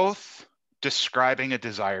they're both describing a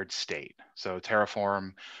desired state. So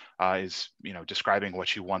Terraform is describing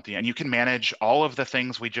what you want, and you can manage all of the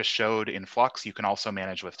things we just showed in Flux. You can also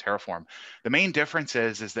manage with Terraform. The main difference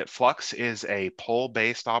is that Flux is a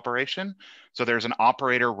pull-based operation. So there's an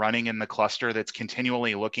operator running in the cluster that's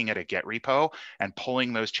continually looking at a Git repo and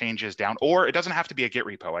pulling those changes down. Or it doesn't have to be a Git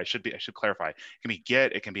repo. I should clarify. It can be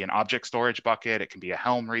Git. It can be an object storage bucket. It can be a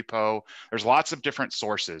Helm repo. There's lots of different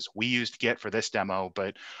sources. We used Git for this demo,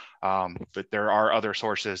 but there are other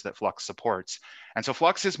sources that Flux supports. And so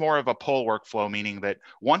Flux is more of a pull workflow, meaning that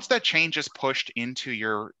once that change is pushed into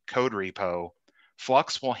your code repo,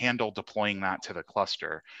 Flux will handle deploying that to the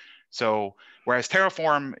cluster. So whereas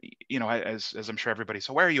Terraform, as I'm sure everybody's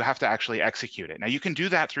aware, you have to actually execute it. Now you can do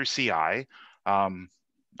that through CI.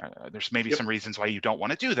 There's maybe some reasons why you don't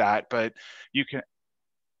want to do that, but you can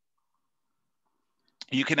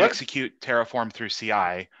execute Terraform through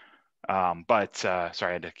CI. Sorry,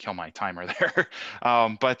 I had to kill my timer there.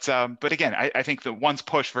 But again, I think the one's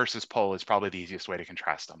push versus pull is probably the easiest way to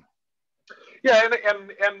contrast them. Yeah,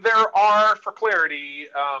 and there are, for clarity,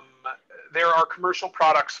 there are commercial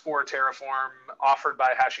products for Terraform offered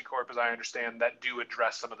by HashiCorp, as I understand, that do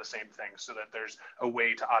address some of the same things, so that there's a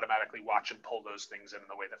way to automatically watch and pull those things in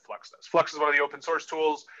the way that Flux does. Flux is one of the open source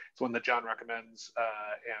tools. It's one that John recommends,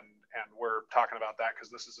 and we're talking about that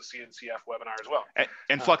because this is a CNCF webinar as well.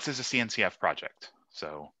 And Flux is a CNCF project,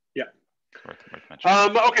 so yeah. Worth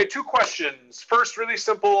mentioning. Okay, 2 questions. First, really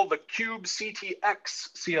simple, the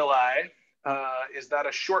kubectx CLI. Is that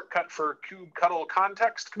a shortcut for kubectl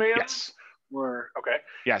context commands? Yes. Or okay.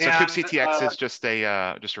 Yeah. So kubectx is just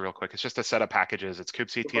a real quick. It's just a set of packages. It's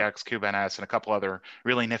kubectx, kubeNS, and a couple other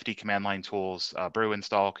really nifty command line tools. Brew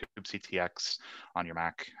install kubectx on your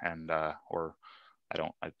Mac, and or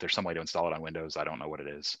there's some way to install it on Windows. I don't know what it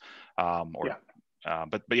is.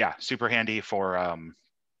 But yeah, super handy for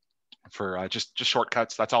just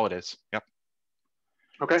shortcuts. That's all it is. Yep.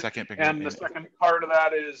 Okay. The second part of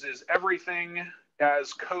that is everything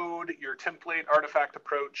as code, your template artifact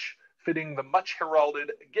approach, fitting the much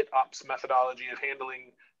heralded GitOps methodology of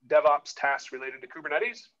handling DevOps tasks related to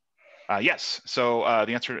Kubernetes? Yes. So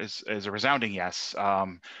the answer is a resounding yes.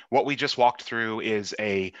 What we just walked through is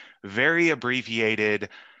a very abbreviated,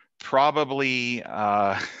 probably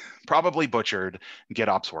butchered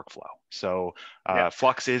GitOps workflow. So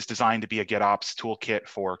Flux is designed to be a GitOps toolkit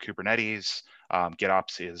for Kubernetes.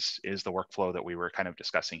 GitOps is the workflow that we were kind of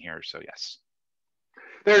discussing here. So yes.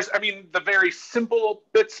 The very simple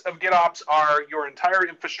bits of GitOps are your entire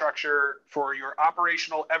infrastructure for your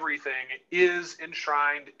operational everything is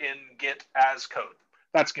enshrined in Git as code.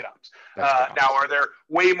 That's GitOps. Now, are there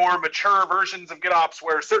way more mature versions of GitOps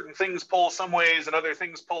where certain things pull some ways and other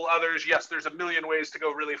things pull others? Yes, there's a million ways to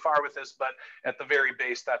go really far with this, but at the very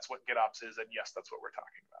base, that's what GitOps is, and yes, that's what we're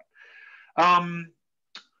talking about.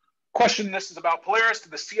 Question, this is about Polaris. Do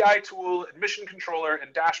the CI tool, admission controller,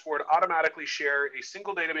 and dashboard automatically share a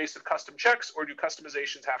single database of custom checks, or do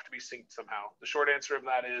customizations have to be synced somehow? The short answer of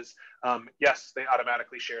that is yes, they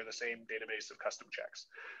automatically share the same database of custom checks.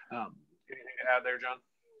 Anything to add there, John?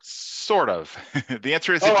 Sort of. The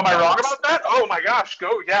answer is. Oh, am I wrong about that? Oh my gosh,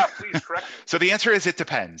 go. Yeah, please correct me. So the answer is it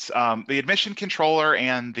depends. The admission controller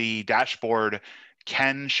and the dashboard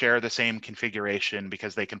can share the same configuration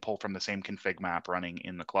because they can pull from the same config map running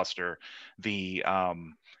in the cluster. The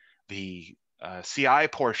CI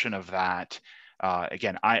portion of that,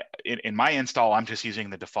 again, in my install, I'm just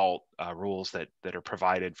using the default rules that are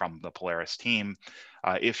provided from the Polaris team.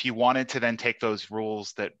 If you wanted to then take those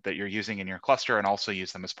rules that you're using in your cluster and also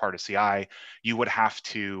use them as part of CI, you would have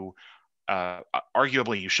to,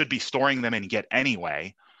 arguably, you should be storing them in Git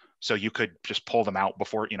anyway. So you could just pull them out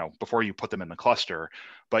before you put them in the cluster,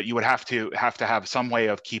 but you would have to have some way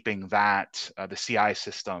of keeping that the CI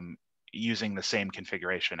system using the same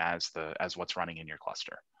configuration as what's running in your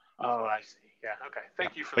cluster. Oh, I see. Yeah. Okay.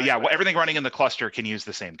 Thank you for that. But yeah, everything running in the cluster can use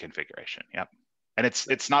the same configuration. Yep. And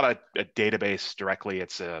it's not a database directly.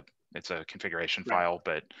 It's a configuration file,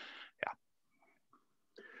 but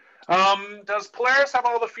does Polaris have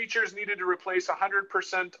all the features needed to replace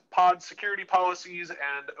 100% pod security policies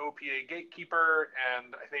and OPA gatekeeper?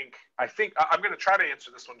 And I think I'm going to try to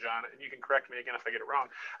answer this one, John, and you can correct me again if I get it wrong.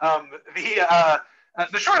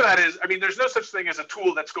 The short of that is, there's no such thing as a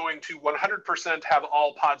tool that's going to 100% have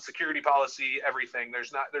all pod security policy, everything.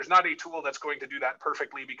 There's not a tool that's going to do that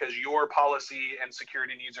perfectly because your policy and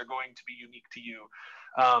security needs are going to be unique to you.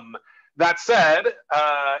 That said,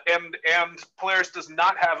 and Polaris does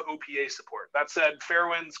not have OPA support. That said,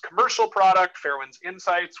 Fairwind's commercial product, Fairwind's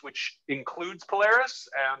Insights, which includes Polaris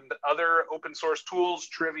and other open source tools,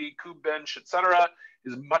 Trivy, KubeBench, etc.,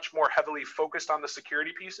 is much more heavily focused on the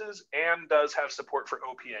security pieces and does have support for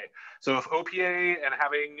OPA. So if OPA and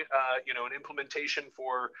having an implementation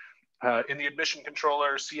for in the admission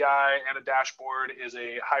controller, CI, and a dashboard is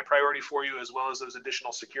a high priority for you, as well as those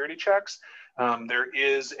additional security checks, there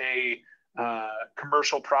is a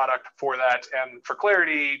commercial product for that. And for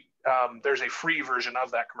clarity, there's a free version of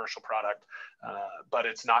that commercial product, but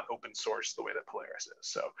it's not open source the way that Polaris is.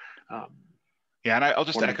 So, yeah, and I'll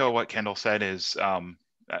just echo what Kendall said is,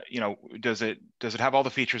 does it have all the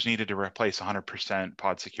features needed to replace 100%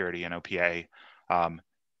 pod security and OPA?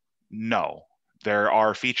 No. There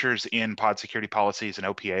are features in pod security policies and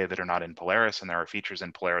OPA that are not in Polaris, and there are features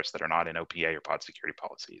in Polaris that are not in OPA or pod security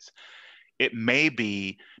policies. It may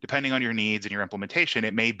be, depending on your needs and your implementation,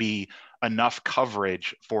 it may be enough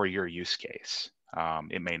coverage for your use case.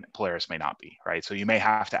 Polaris may not be, right? So you may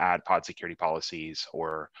have to add pod security policies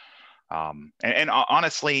or, and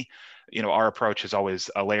honestly, our approach is always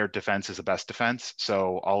a layered defense is the best defense.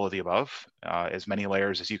 So all of the above, as many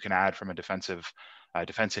layers as you can add from a defensive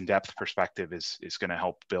defense in depth perspective is going to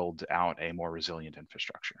help build out a more resilient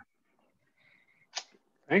infrastructure.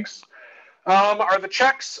 Thanks. Are the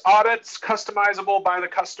checks, audits customizable by the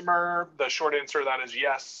customer? The short answer to that is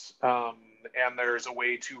yes. And there's a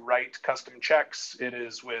way to write custom checks. It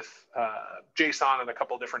is with JSON and a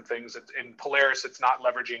couple different things. In Polaris, it's not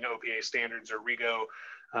leveraging OPA standards or Rego,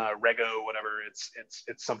 whatever.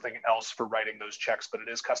 It's something else for writing those checks, but it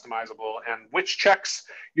is customizable. And which checks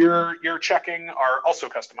you're checking are also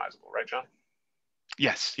customizable, right, John?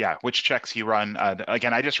 Yes, yeah. Which checks you run?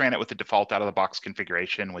 Again, I just ran it with the default out of the box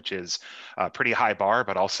configuration, which is a pretty high bar,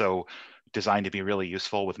 but also designed to be really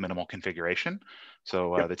useful with minimal configuration.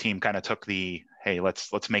 So the team kind of took the, hey,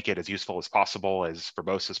 let's make it as useful as possible, as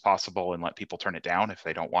verbose as possible, and let people turn it down if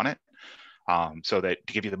they don't want it, so that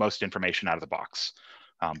to give you the most information out of the box.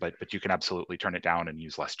 But you can absolutely turn it down and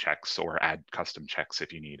use less checks or add custom checks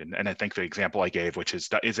if you need. And I think the example I gave, which is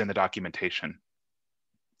in the documentation,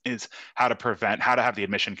 is how to have the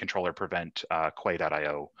admission controller prevent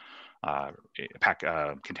Quay.io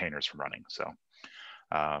containers from running. So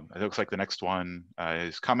it looks like the next one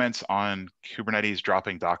is comments on Kubernetes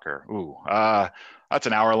dropping Docker. Ooh, that's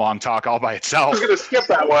an hour-long talk all by itself. I was going to skip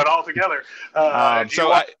that one altogether.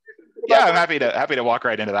 Yeah, I'm happy to walk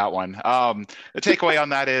right into that one. The takeaway on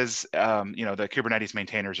that is, the Kubernetes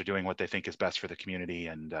maintainers are doing what they think is best for the community,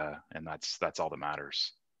 and that's all that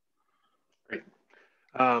matters. Great.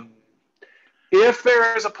 If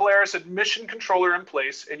there is a Polaris admission controller in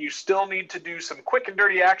place and you still need to do some quick and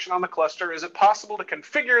dirty action on the cluster, is it possible to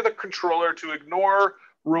configure the controller to ignore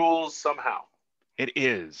rules somehow? It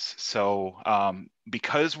is. So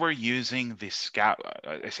because we're using the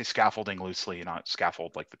I say scaffolding loosely, not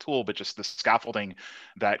scaffold like the tool, but just the scaffolding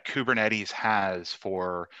that Kubernetes has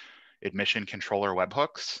for admission controller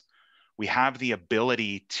webhooks, we have the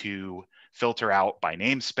ability to filter out by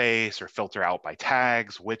namespace or filter out by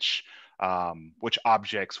tags which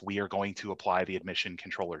objects we are going to apply the admission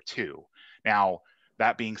controller to. Now,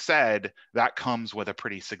 that being said, that comes with a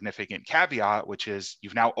pretty significant caveat, which is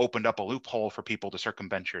you've now opened up a loophole for people to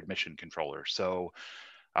circumvent your admission controller. So,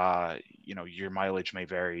 your mileage may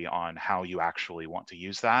vary on how you actually want to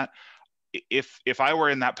use that. If I were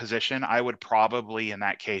in that position, I would probably, in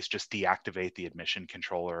that case, just deactivate the admission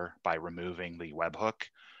controller by removing the webhook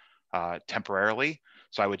temporarily.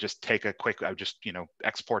 So I would just take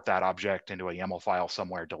export that object into a YAML file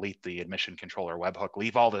somewhere, delete the admission controller webhook,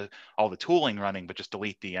 leave all the tooling running, but just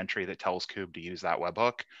delete the entry that tells Kube to use that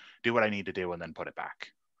webhook, do what I need to do, and then put it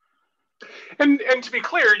back. And to be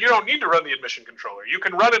clear, you don't need to run the admission controller. You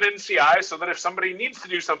can run it in CI so that if somebody needs to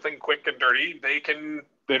do something quick and dirty, they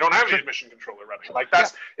don't have the admission controller running. Like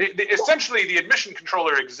that's essentially the admission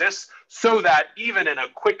controller exists so that even in a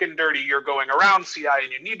quick and dirty, you're going around CI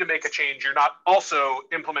and you need to make a change, you're not also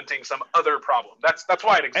implementing some other problem. That's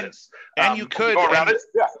why it exists. And you could go around it.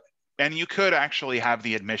 Yeah. And you could actually have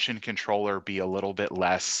the admission controller be a little bit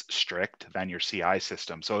less strict than your CI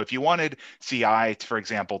system. So if you wanted CI, for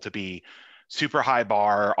example, to be super high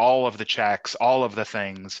bar, all of the checks, all of the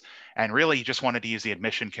things, and really you just wanted to use the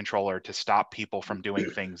admission controller to stop people from doing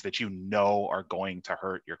things that are going to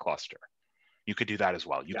hurt your cluster, you could do that as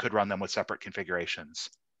well. You could run them with separate configurations.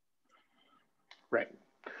 Right.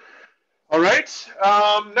 All right.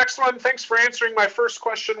 Next one. Thanks for answering my first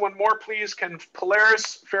question. One more, please. Can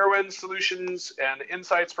Polaris, Fairwind Solutions, and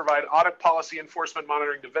Insights provide audit policy enforcement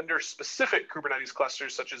monitoring to vendor-specific Kubernetes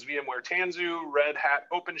clusters such as VMware Tanzu, Red Hat,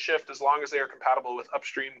 OpenShift, as long as they are compatible with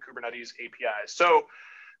upstream Kubernetes APIs? So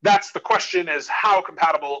that's the question: is how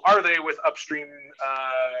compatible are they with upstream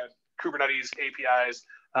Kubernetes APIs?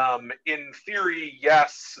 In theory,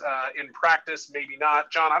 yes. In practice, maybe not.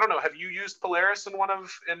 John, I don't know. Have you used Polaris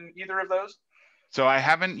in either of those? So I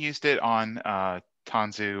haven't used it on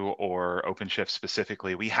Tanzu or OpenShift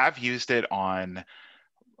specifically. We have used it on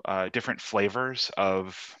different flavors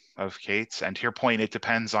of K8s. And to your point, it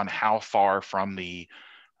depends on how far from the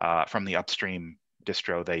upstream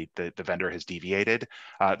distro the vendor has deviated.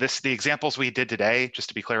 The examples we did today, just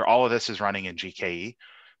to be clear, all of this is running in GKE.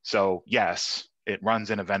 So yes, it runs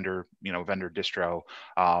in a vendor distro.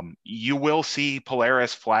 You will see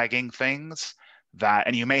Polaris flagging things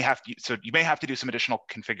and you may have to do some additional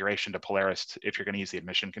configuration to Polaris if you're going to use the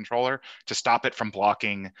admission controller to stop it from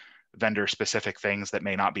blocking vendor specific things that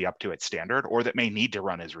may not be up to its standard or that may need to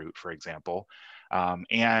run as root, for example.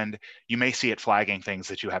 And you may see it flagging things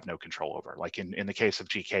that you have no control over. Like in the case of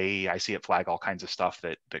GKE, I see it flag all kinds of stuff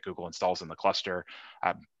that Google installs in the cluster.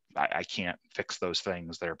 I can't fix those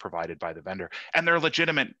things. They're provided by the vendor, and there's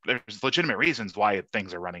legitimate reasons why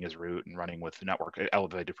things are running as root and running with network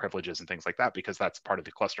elevated privileges and things like that, because that's part of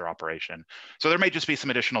the cluster operation. So there may just be some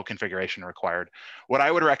additional configuration required. What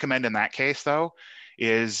I would recommend in that case, though,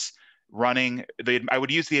 is I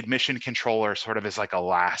would use the admission controller sort of as like a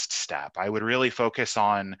last step. I would really focus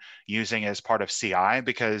on using as part of CI,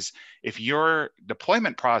 because if your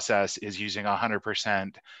deployment process is using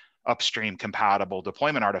 100% upstream compatible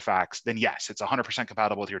deployment artifacts, then yes, it's 100%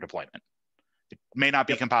 compatible with your deployment. It may not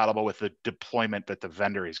be compatible with the deployment that the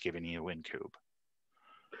vendor is giving you in Kube.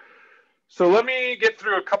 So let me get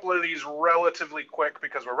through a couple of these relatively quick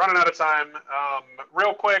because we're running out of time.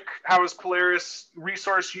 Real quick, how is Polaris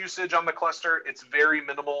resource usage on the cluster? It's very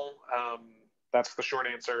minimal. That's the short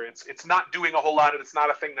answer. It's not doing a whole lot, and it's not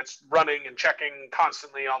a thing that's running and checking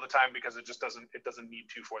constantly all the time, because it doesn't need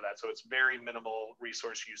to for that. So it's very minimal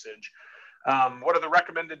resource usage. What are the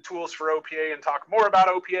recommended tools for OPA, and talk more about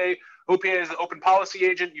OPA? OPA is the Open Policy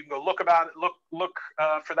Agent. You can go look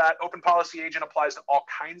for that. Open Policy Agent applies to all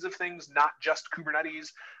kinds of things, not just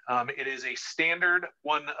Kubernetes. It is a standard,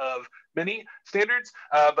 one of many standards,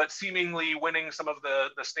 but seemingly winning some of the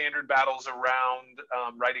standard battles around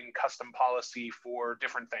writing custom policy for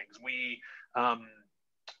different things.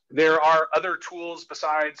 There are other tools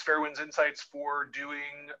besides Fairwinds Insights for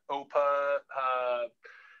doing OPA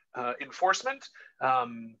enforcement.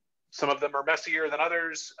 Some of them are messier than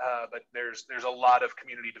others, but there's a lot of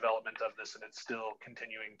community development of this, and it's still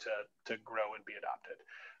continuing to grow and be adopted.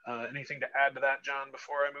 Anything to add to that, John,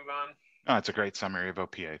 before I move on? Oh, it's a great summary of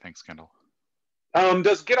OPA. Thanks, Kendall.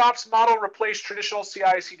 Does GitOps model replace traditional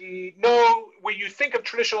CI/CD? No, when you think of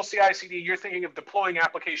traditional CI/CD, you're thinking of deploying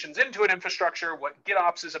applications into an infrastructure. What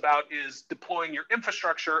GitOps is about is deploying your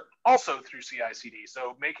infrastructure also through CI/CD.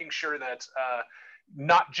 So making sure that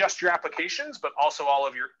not just your applications, but also all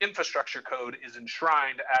of your infrastructure code is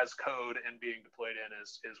enshrined as code and being deployed in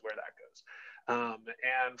is where that goes.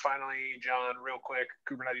 And finally, John, real quick,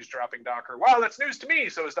 Kubernetes dropping Docker. Wow, that's news to me.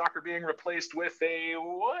 So is Docker being replaced with a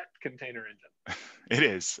what container engine? It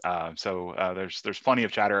is. There's plenty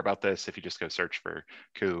of chatter about this. If you just go search for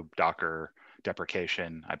Kube Docker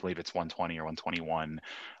deprecation, I believe it's 120 or 121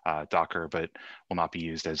 Docker, but will not be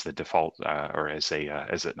used as the default or as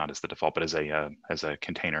not as the default, but as a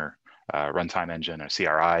container runtime engine, or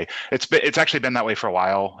CRI. It's actually been that way for a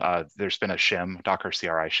while. There's been a shim, Docker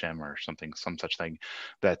CRI shim or some such thing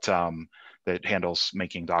that that handles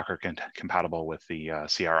making Docker compatible with the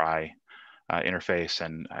CRI interface,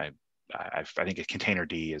 and I think a container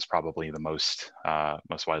D is probably the most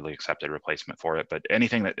widely accepted replacement for it. But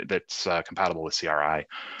anything that's compatible with CRI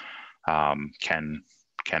can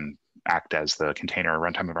act as the container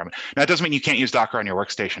runtime environment. Now, that doesn't mean you can't use Docker on your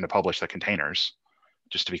workstation to publish the containers.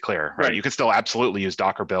 Just to be clear, right? You can still absolutely use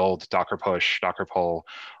Docker build, Docker push, Docker pull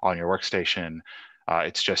on your workstation.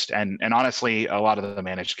 It's just, and honestly, a lot of the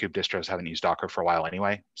managed kube distros haven't used Docker for a while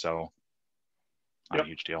anyway, so not a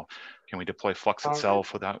huge deal. Can we deploy Flux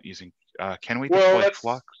itself without using? Can we deploy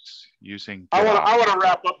Flux using? I want to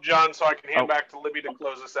wrap up, John, so I can hand back to Libby to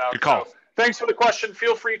close us out. Good call. So, thanks for the question.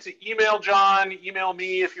 Feel free to email John, email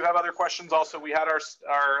me if you have other questions. Also, we had our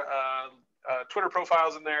Twitter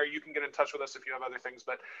profiles in there. You can get in touch with us if you have other things.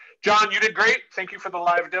 But John, you did great. Thank you for the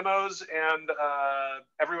live demos, and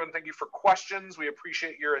everyone, thank you for questions. We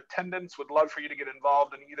appreciate your attendance. Would love for you to get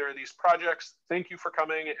involved in either of these projects. Thank you for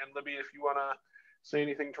coming. And Libby, if you want to say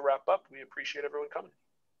anything to wrap up, we appreciate everyone coming.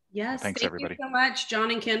 Yes, thanks everybody. Thank you so much,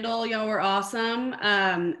 John and Kendall. Y'all were awesome.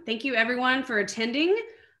 Thank you everyone for attending.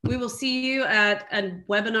 We will see you at a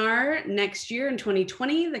webinar next year in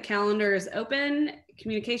 2020. The calendar is open.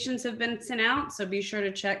 Communications have been sent out, so be sure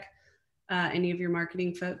to check any of your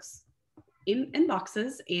marketing folks'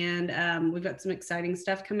 inboxes. And we've got some exciting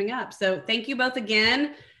stuff coming up. So thank you both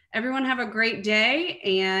again. Everyone have a great day,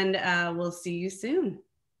 and we'll see you soon.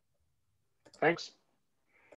 Thanks.